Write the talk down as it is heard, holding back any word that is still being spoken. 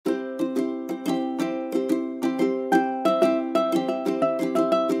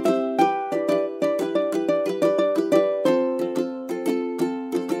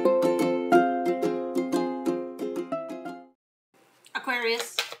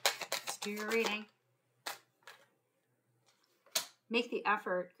do your reading. Make the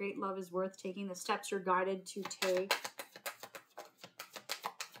effort. Great love is worth taking. The steps you're guided to take.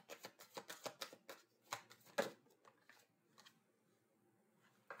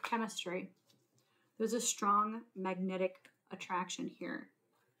 Chemistry. There's a strong magnetic attraction here.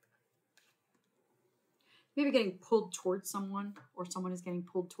 Maybe getting pulled towards someone, or someone is getting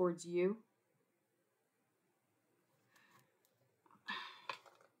pulled towards you.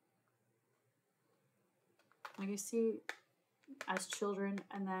 Like I see as children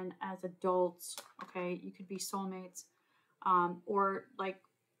and then as adults, okay, you could be soulmates, or like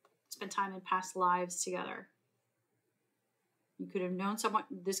spend time in past lives together. You could have known someone.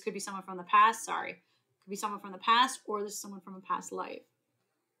 This could be someone from the past. Sorry. It could be someone from the past, or this is someone from a past life.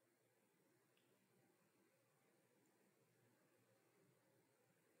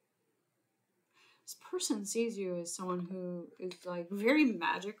 This person sees you as someone who is like very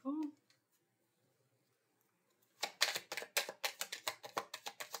magical.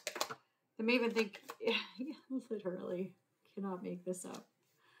 They may even think, literally, cannot make this up.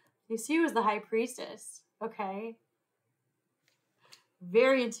 They see you as the high priestess, okay?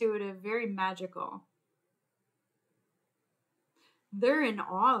 Very intuitive, very magical. They're in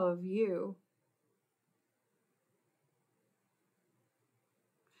awe of you.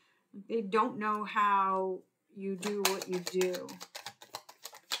 They don't know how you do what you do.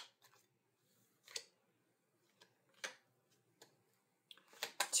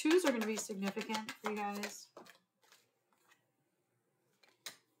 Twos are going to be significant for you guys.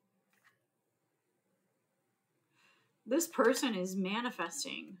 This person is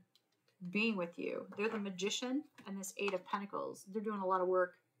manifesting being with you. They're the Magician and this Eight of Pentacles. They're doing a lot of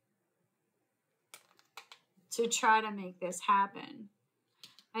work to try to make this happen.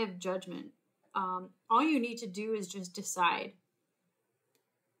 I have Judgment. All you need to do is just decide.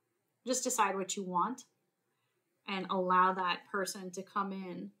 Just decide what you want and allow that person to come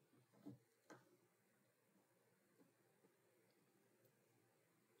in.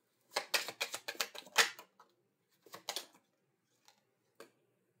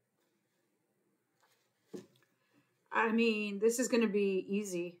 I mean, this is going to be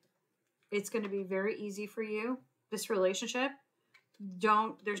easy. It's going to be very easy for you, this relationship.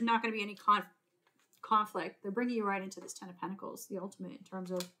 There's not going to be any conflict. They're bringing you right into this Ten of Pentacles, the ultimate in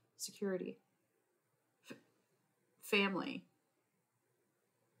terms of security, family,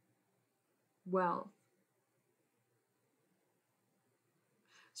 wealth.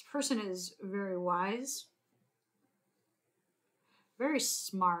 This person is very wise, very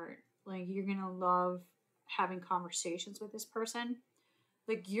smart. Like, you're going to love having conversations with this person.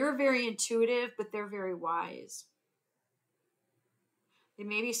 Like, you're very intuitive, but they're very wise. They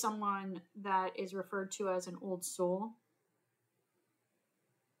may be someone that is referred to as an old soul,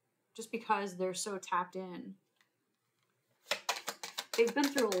 just because they're so tapped in. They've been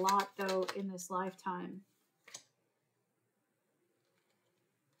through a lot, though, in this lifetime.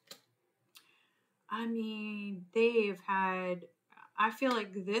 I mean, they've had... I feel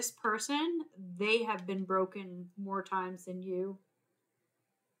like this person, they have been broken more times than you.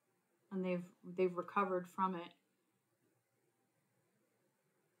 And they've recovered from it.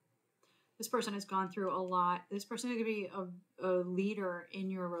 This person has gone through a lot. This person is going to be a leader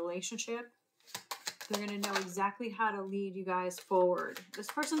in your relationship. They're going to know exactly how to lead you guys forward. This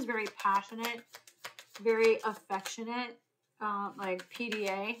person's very passionate, very affectionate, like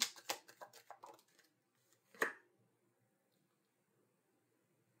PDA.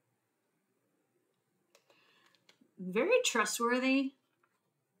 Very trustworthy,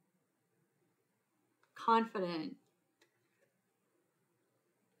 confident.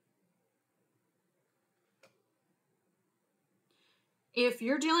 If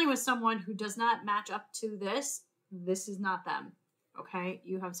you're dealing with someone who does not match up to this, this is not them, okay?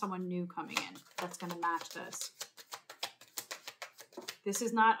 You have someone new coming in that's going to match this. This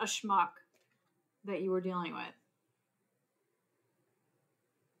is not a schmuck that you were dealing with.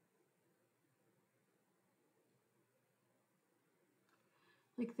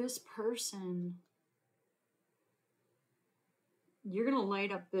 Like, this person, you're going to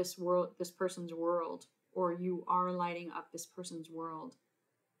light up this world, this person's world, or you are lighting up this person's world.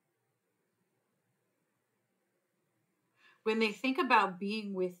 When they think about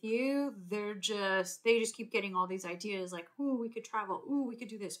being with you, they just keep getting all these ideas like, ooh, we could travel. Ooh, we could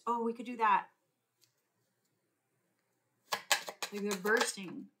do this. Oh, we could do that. Like, they're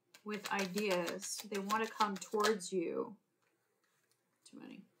bursting with ideas. They want to come towards you. Too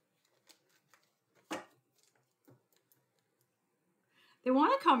many. They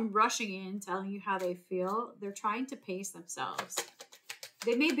want to come rushing in, telling you how they feel. They're trying to pace themselves.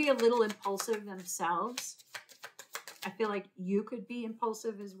 They may be a little impulsive themselves. I feel like you could be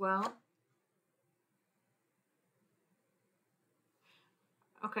impulsive as well.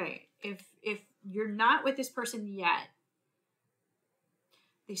 Okay, if you're not with this person yet,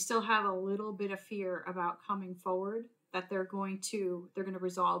 they still have a little bit of fear about coming forward that they're going to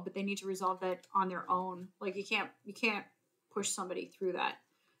resolve, but they need to resolve that on their own. Like you can't push somebody through that.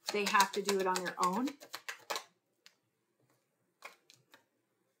 They have to do it on their own.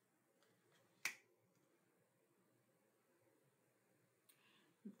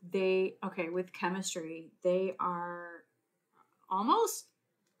 Okay, with chemistry, they are almost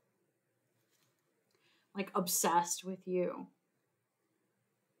like obsessed with you.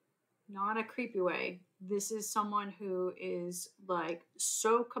 Not a creepy way. This is someone who is like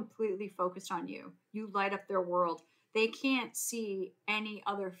so completely focused on you. You light up their world. They can't see any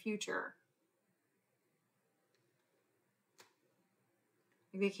other future.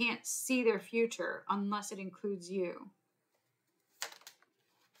 They can't see their future unless it includes you.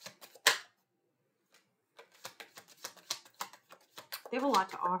 They have a lot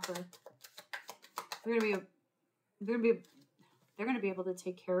to offer. They're gonna be able to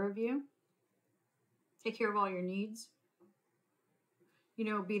take care of you, take care of all your needs. You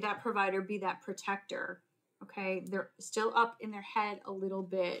know, be that provider, be that protector. Okay, they're still up in their head a little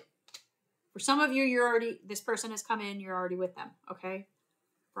bit. For some of you, this person has come in, you're already with them. Okay,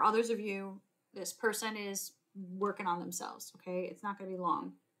 for others of you, this person is working on themselves. Okay, it's not going to be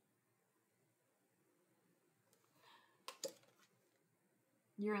long.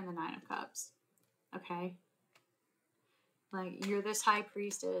 You're in the Nine of Cups. Okay. Like, you're this high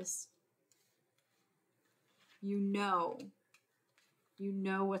priestess. You know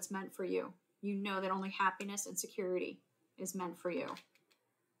what's meant for you. You know that only happiness and security is meant for you.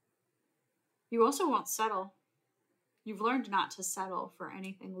 You also won't settle. You've learned not to settle for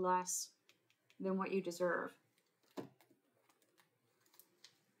anything less than what you deserve.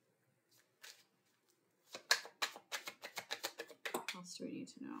 What else do we need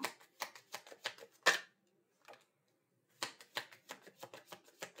to know?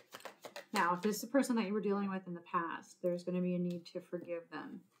 Now, if this is the person that you were dealing with in the past, there's going to be a need to forgive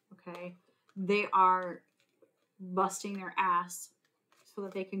them, okay? They are busting their ass so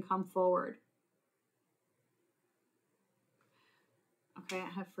that they can come forward. Okay, I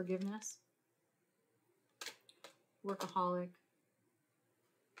have forgiveness, workaholic,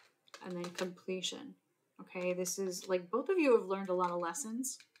 and then completion. Okay, this is like both of you have learned a lot of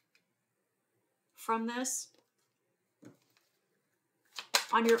lessons from this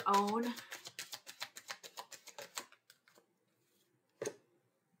on your own.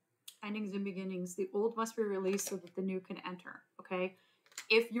 Endings and beginnings. The old must be released so that the new can enter. Okay,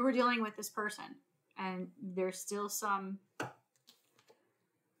 if you were dealing with this person and there's still some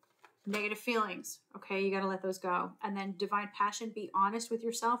negative feelings, okay, you got to let those go. And then divine passion, be honest with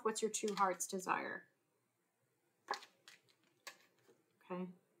yourself. What's your true heart's desire? Okay.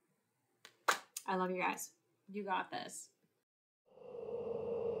 I love you guys. You got this.